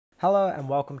Hello and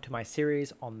welcome to my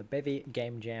series on the Bevy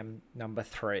Game Jam number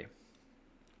 3.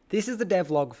 This is the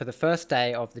devlog for the first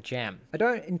day of the jam. I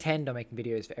don't intend on making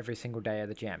videos for every single day of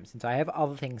the jam since I have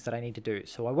other things that I need to do,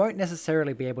 so I won't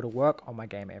necessarily be able to work on my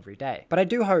game every day. But I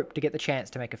do hope to get the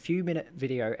chance to make a few minute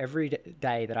video every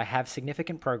day that I have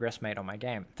significant progress made on my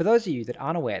game. For those of you that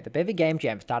aren't aware, the Bevy Game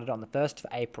Jam started on the 1st of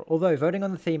April, although voting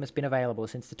on the theme has been available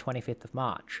since the 25th of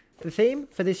March. The theme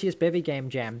for this year's Bevy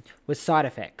Game Jam was side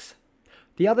effects.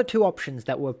 The other two options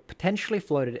that were potentially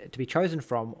floated to be chosen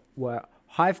from were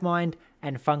hive mind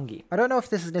and fungi. I don't know if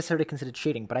this is necessarily considered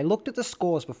cheating, but I looked at the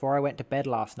scores before I went to bed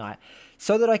last night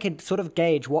so that I could sort of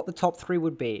gauge what the top 3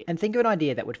 would be and think of an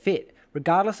idea that would fit,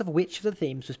 regardless of which of the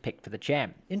themes was picked for the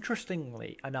jam.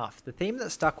 Interestingly enough, the theme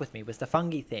that stuck with me was the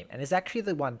fungi theme, and is actually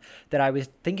the one that I was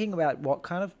thinking about what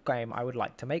kind of game I would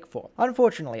like to make for.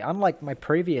 Unfortunately, unlike my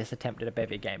previous attempt at a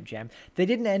Bevy Game Jam, they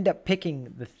didn't end up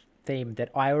picking the theme that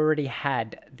I already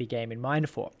had the game in mind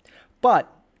for. But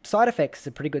side effects is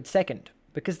a pretty good second,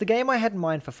 because the game I had in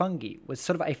mind for fungi was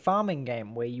sort of a farming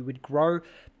game where you would grow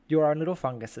your own little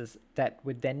funguses that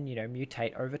would then,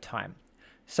 mutate over time.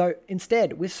 So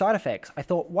instead, with side effects, I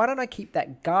thought, why don't I keep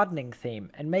that gardening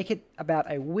theme and make it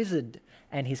about a wizard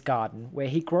and his garden where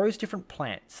he grows different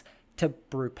plants to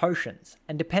brew potions,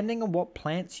 and depending on what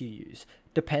plants you use,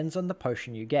 depends on the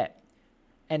potion you get.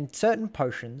 And certain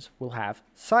potions will have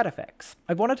side effects.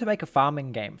 I've wanted to make a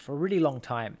farming game for a really long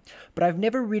time, but I've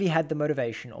never really had the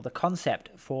motivation or the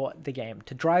concept for the game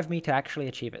to drive me to actually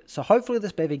achieve it. So hopefully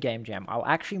this Bevy Game Jam, I'll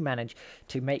actually manage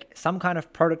to make some kind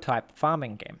of prototype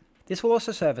farming game. This will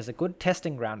also serve as a good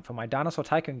testing ground for my Dinosaur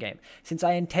Tycoon game, since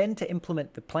I intend to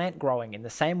implement the plant growing in the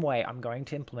same way I'm going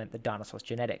to implement the dinosaur's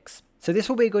genetics. So this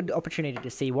will be a good opportunity to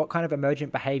see what kind of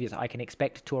emergent behaviors I can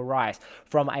expect to arise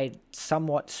from a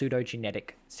somewhat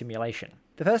pseudo-genetic simulation.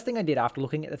 The first thing I did after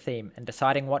looking at the theme and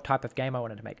deciding what type of game I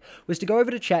wanted to make was to go over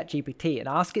to ChatGPT and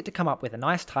ask it to come up with a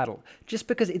nice title, just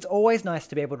because it's always nice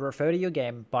to be able to refer to your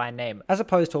game by a name, as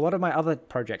opposed to a lot of my other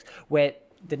projects where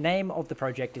the name of the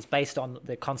project is based on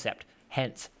the concept,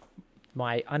 hence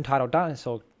my Untitled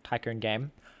Dinosaur Tycoon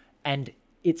game, and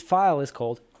its file is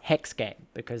called Hex Game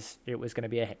because it was going to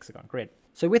be a hexagon grid.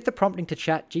 So with the prompting to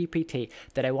ChatGPT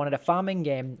that I wanted a farming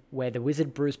game where the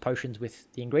wizard brews potions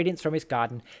with the ingredients from his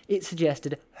garden, it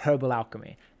suggested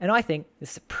Herbal-Alchemy. And I think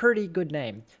this is a pretty good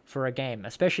name for a game,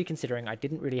 especially considering I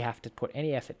didn't really have to put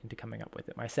any effort into coming up with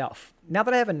it myself. Now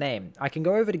that I have a name, I can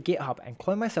go over to GitHub and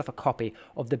clone myself a copy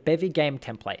of the Bevy game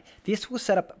template. This will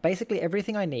set up basically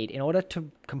everything I need in order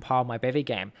to compile my Bevy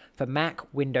game for Mac,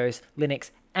 Windows,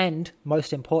 Linux, and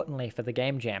most importantly for the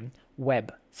Game Jam,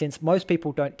 web, since most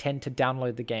people don't tend to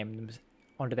download the games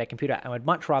onto their computer and would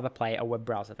much rather play a web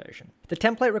browser version. The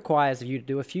template requires you to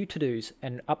do a few to-dos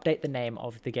and update the name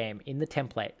of the game in the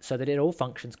template so that it all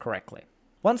functions correctly.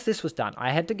 Once this was done,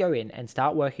 I had to go in and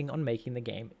start working on making the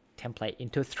game template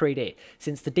into 3D,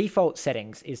 since the default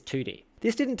settings is 2D.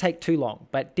 This didn't take too long,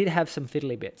 but did have some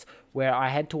fiddly bits, where I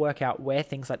had to work out where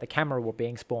things like the camera were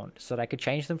being spawned, so that I could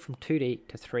change them from 2D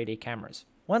to 3D cameras.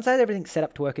 Once I had everything set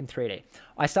up to work in 3D,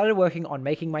 I started working on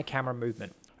making my camera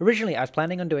movement. Originally, I was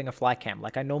planning on doing a flycam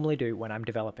like I normally do when I'm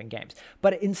developing games,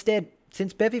 but instead,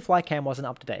 since Bevy flycam wasn't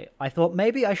up to date, I thought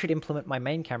maybe I should implement my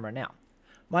main camera now.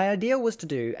 My idea was to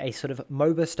do a sort of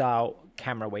MOBA style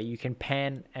camera where you can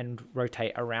pan and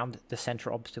rotate around the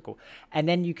center obstacle, and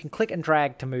then you can click and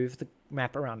drag to move the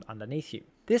map around underneath you.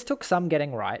 This took some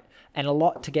getting right, and a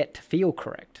lot to get to feel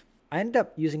correct. I ended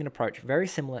up using an approach very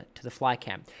similar to the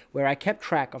flycam, where I kept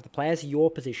track of the player's yaw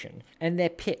position and their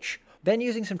pitch. Then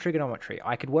using some trigonometry,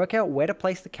 I could work out where to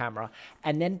place the camera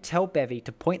and then tell Bevy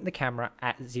to point the camera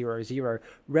at 0, 0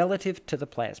 relative to the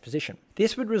player's position.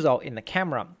 This would result in the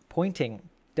camera pointing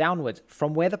downwards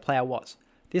from where the player was.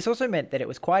 This also meant that it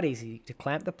was quite easy to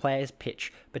clamp the player's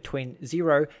pitch between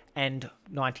 0 and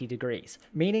 90 degrees,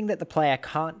 meaning that the player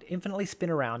can't infinitely spin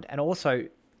around and also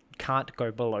can't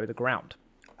go below the ground.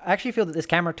 I actually feel that this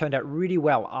camera turned out really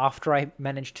well after I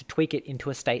managed to tweak it into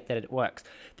a state that it works.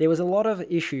 There was a lot of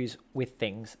issues with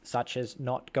things, such as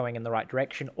not going in the right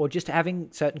direction or just having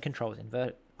certain controls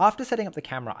inverted. After setting up the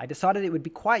camera, I decided it would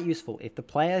be quite useful if the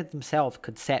player themselves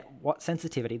could set what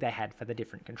sensitivity they had for the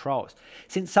different controls,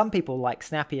 since some people like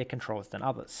snappier controls than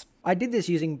others. I did this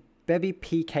using Bevy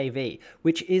PKV,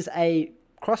 which is a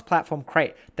cross-platform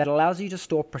crate that allows you to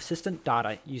store persistent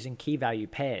data using key value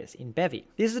pairs in Bevy.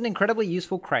 This is an incredibly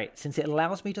useful crate since it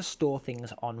allows me to store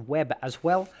things on web as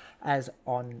well as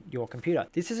on your computer.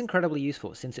 This is incredibly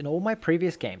useful since in all my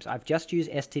previous games I've just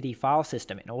used STD file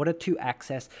system in order to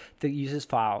access the user's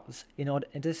files in order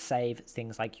to save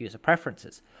things like user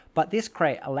preferences. But this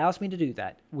crate allows me to do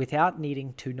that without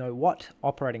needing to know what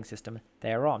operating system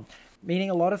they are on, meaning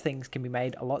a lot of things can be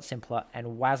made a lot simpler,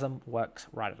 and WASM works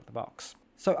right out of the box.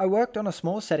 So I worked on a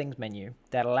small settings menu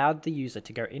that allowed the user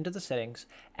to go into the settings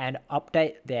and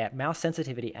update their mouse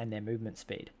sensitivity and their movement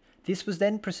speed. This was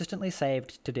then persistently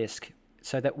saved to disk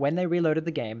so that when they reloaded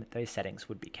the game, those settings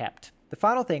would be kept. The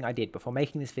final thing I did before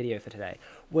making this video for today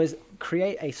was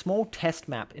create a small test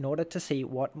map in order to see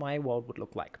what my world would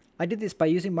look like. I did this by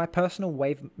using my personal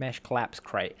wave mesh collapse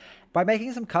crate. By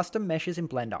making some custom meshes in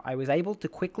Blender, I was able to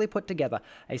quickly put together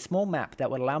a small map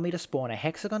that would allow me to spawn a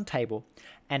hexagon table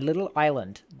and little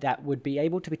island that would be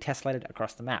able to be tessellated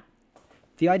across the map.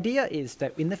 The idea is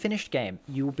that in the finished game,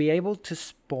 you will be able to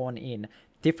spawn in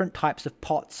different types of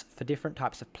pots for different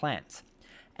types of plants.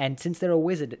 And since they're a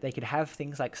wizard, they could have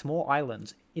things like small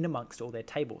islands in amongst all their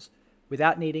tables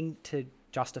without needing to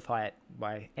justify it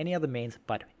by any other means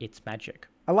but it's magic.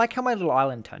 I like how my little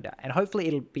island turned out, and hopefully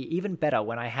it'll be even better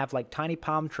when I have like tiny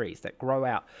palm trees that grow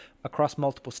out across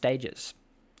multiple stages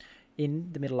in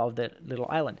the middle of the little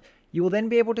island. You will then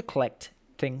be able to collect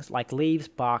things like leaves,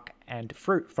 bark, and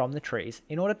fruit from the trees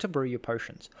in order to brew your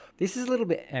potions. This is a little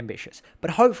bit ambitious,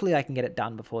 but hopefully I can get it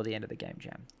done before the end of the game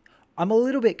jam. I'm a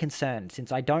little bit concerned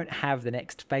since I don't have the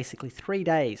next basically 3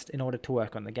 days in order to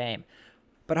work on the game.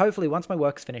 But hopefully once my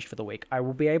work's finished for the week, I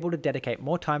will be able to dedicate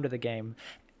more time to the game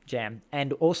jam,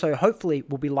 and also hopefully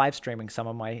we'll be live streaming some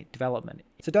of my development.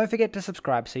 So don't forget to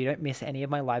subscribe so you don't miss any of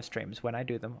my live streams when I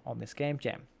do them on this game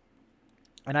jam.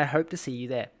 And I hope to see you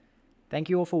there. Thank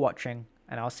you all for watching,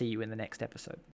 and I'll see you in the next episode.